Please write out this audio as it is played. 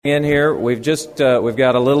In here, we've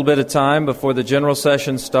got a little bit of time before the general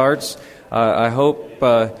session starts. I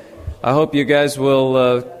hope you guys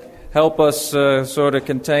will help us sort of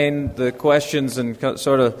contain the questions and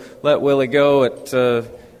sort of let Willie go at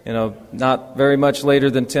not very much later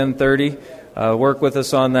than 10:30. Work with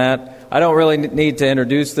us on that. I don't really need to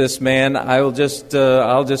introduce this man. I'll just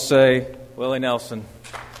say Willie Nelson.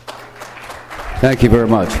 Thank you very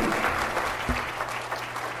much.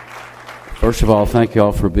 First of all, thank you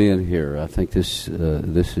all for being here. I think this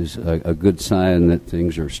is a good sign that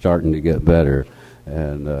things are starting to get better.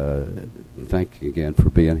 And thank you again for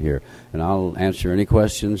being here. And I'll answer any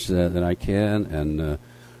questions that I can, and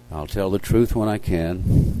I'll tell the truth when I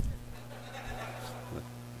can.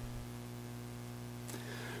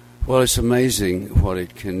 Well, it's amazing what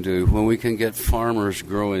it can do. When we can get farmers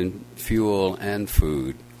growing fuel and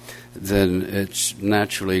food, then it's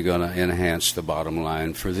naturally going to enhance the bottom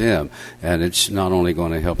line for them. And it's not only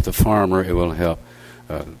going to help the farmer, it will help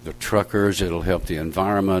the truckers, it'll help the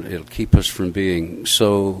environment, it'll keep us from being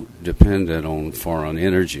so dependent on foreign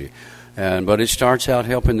energy. But it starts out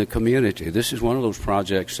helping the community. This is one of those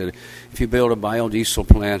projects that if you build a biodiesel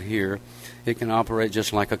plant here, it can operate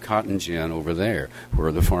just like a cotton gin over there,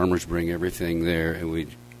 where the farmers bring everything there and we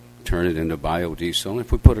turn it into biodiesel. And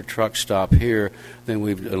if we put a truck stop here, then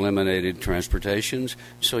we've eliminated transportations.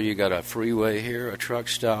 So you got a freeway here, a truck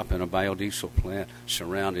stop, and a biodiesel plant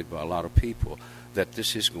surrounded by a lot of people. That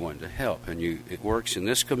this is going to help. And it works in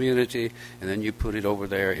this community, and then you put it over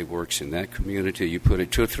there, it works in that community. You put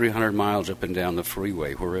it 200 or 300 miles up and down the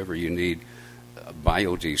freeway, wherever you need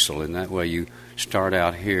biodiesel. And that way you start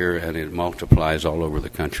out here, and it multiplies all over the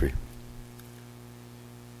country.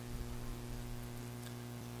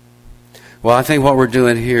 Well, I think what we're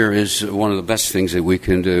doing here is one of the best things that we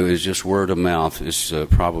can do is just word of mouth is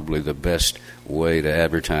probably the best way to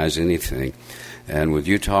advertise anything. And with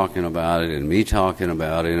you talking about it and me talking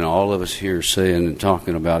about it and all of us here saying and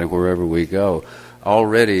talking about it wherever we go,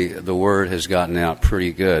 already the word has gotten out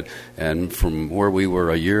pretty good. And from where we were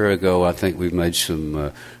a year ago, I think we've made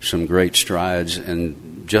some great strides,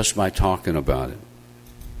 and just by talking about it.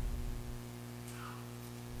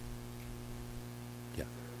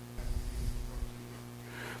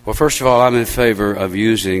 Well, first of all, I'm in favor of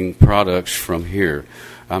using products from here.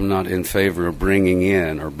 I'm not in favor of bringing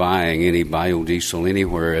in or buying any biodiesel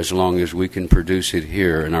anywhere as long as we can produce it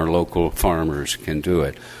here and our local farmers can do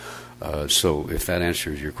it. So if that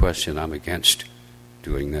answers your question, I'm against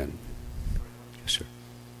doing that. Yes, sir.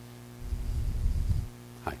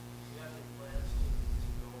 Hi.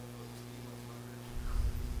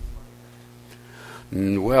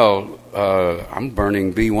 Well, I'm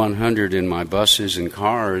burning B100 in my buses and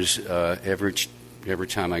cars every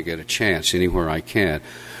time I get a chance, anywhere I can.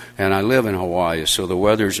 And I live in Hawaii, so the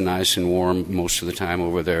weather's nice and warm most of the time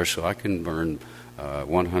over there, so I can burn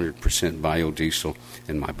 100% biodiesel.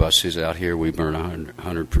 In my buses out here, we burn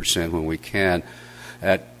 100% when we can.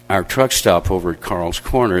 At our truck stop over at Carl's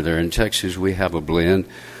Corner there in Texas, we have a blend.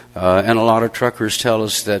 And a lot of truckers tell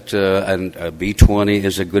us that a B20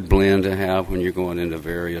 is a good blend to have when you're going into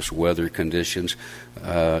various weather conditions.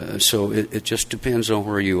 So it just depends on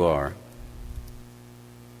where you are.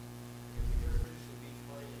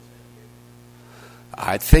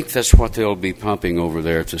 I think that's what they'll be pumping over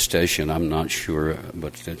there at the station. I'm not sure,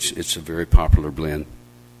 but it's a very popular blend.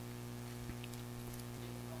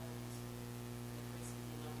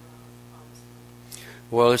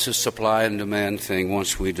 Well, it's a supply and demand thing.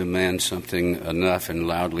 Once we demand something enough and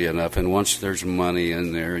loudly enough, and once there's money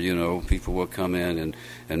in there, people will come in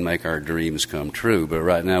and make our dreams come true. But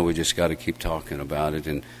right now we just got to keep talking about it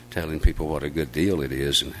and telling people what a good deal it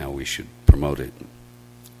is and how we should promote it.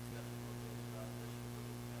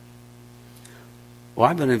 Well,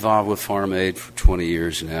 I've been involved with Farm Aid for 20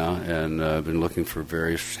 years now, and I've been looking for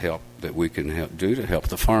various help that we can do to help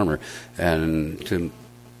the farmer and to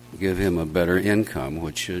give him a better income,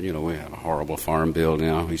 which, we have a horrible farm bill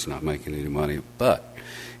now. He's not making any money. But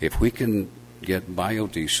if we can get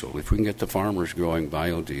biodiesel, if we can get the farmers growing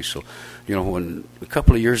biodiesel, when a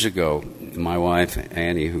couple of years ago, my wife,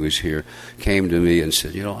 Annie, who is here, came to me and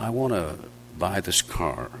said, I want to buy this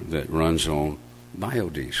car that runs on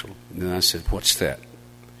biodiesel. And I said, what's that?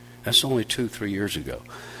 That's only 2-3 years ago.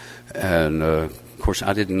 And of course,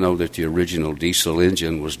 I didn't know that the original diesel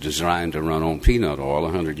engine was designed to run on peanut oil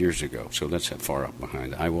 100 years ago. So that's how far up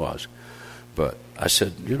behind I was. But I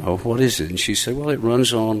said, what is it? And she said, well, it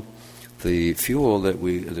runs on the fuel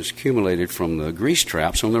that's accumulated from the grease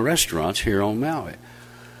traps on the restaurants here on Maui.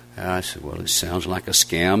 And I said, well, it sounds like a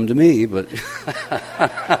scam to me, but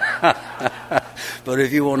But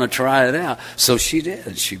if you want to try it out. So she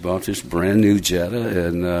did. She bought this brand new Jetta,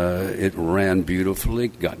 and it ran beautifully,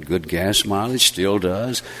 got good gas mileage, still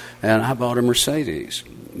does. And I bought a Mercedes.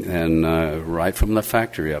 And right from the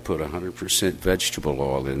factory, I put 100% vegetable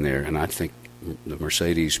oil in there. And I think the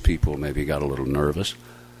Mercedes people maybe got a little nervous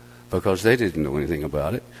because they didn't know anything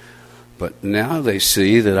about it. But now they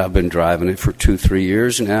see that I've been driving it for 2-3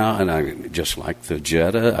 years now, and I just like the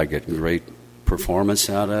Jetta. I get great performance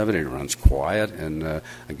out of it. It runs quiet, and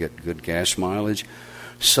I get good gas mileage.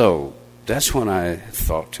 So that's when I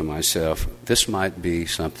thought to myself, this might be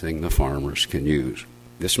something the farmers can use.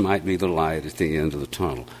 This might be the light at the end of the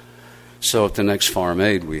tunnel. So at the next Farm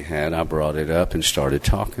Aid we had, I brought it up and started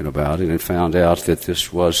talking about it and found out that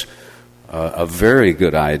this was a very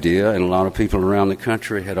good idea, and a lot of people around the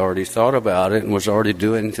country had already thought about it and was already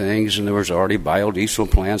doing things, and there was already biodiesel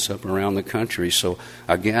plants up around the country. So,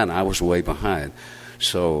 again, I was way behind.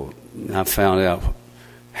 So I found out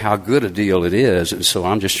how good a deal it is, and so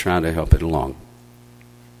I'm just trying to help it along.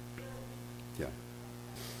 Yeah.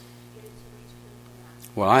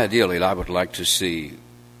 Well, ideally, I would like to see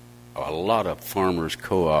a lot of farmers'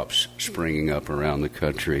 co-ops springing up around the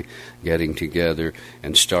country, getting together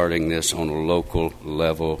and starting this on a local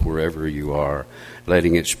level wherever you are,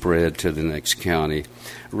 letting it spread to the next county,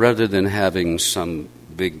 rather than having some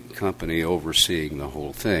big company overseeing the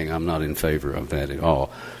whole thing. I'm not in favor of that at all.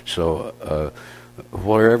 So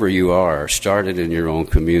wherever you are, start it in your own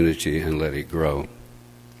community and let it grow.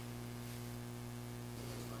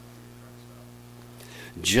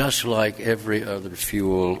 Just like every other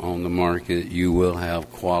fuel on the market, you will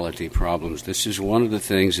have quality problems. This is one of the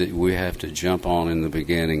things that we have to jump on in the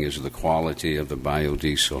beginning, is the quality of the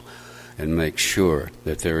biodiesel, and make sure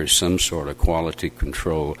that there is some sort of quality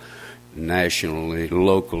control nationally,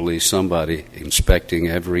 locally, somebody inspecting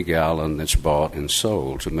every gallon that's bought and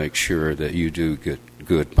sold to make sure that you do get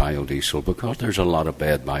good biodiesel, because there's a lot of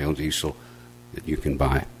bad biodiesel that you can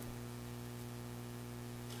buy.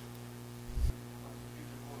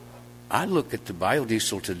 I look at the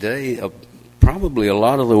biodiesel today, probably a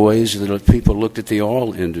lot of the ways that people looked at the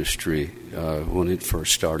oil industry when it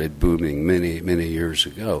first started booming many, many years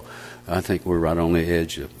ago. I think we're right on the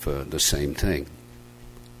edge of the same thing.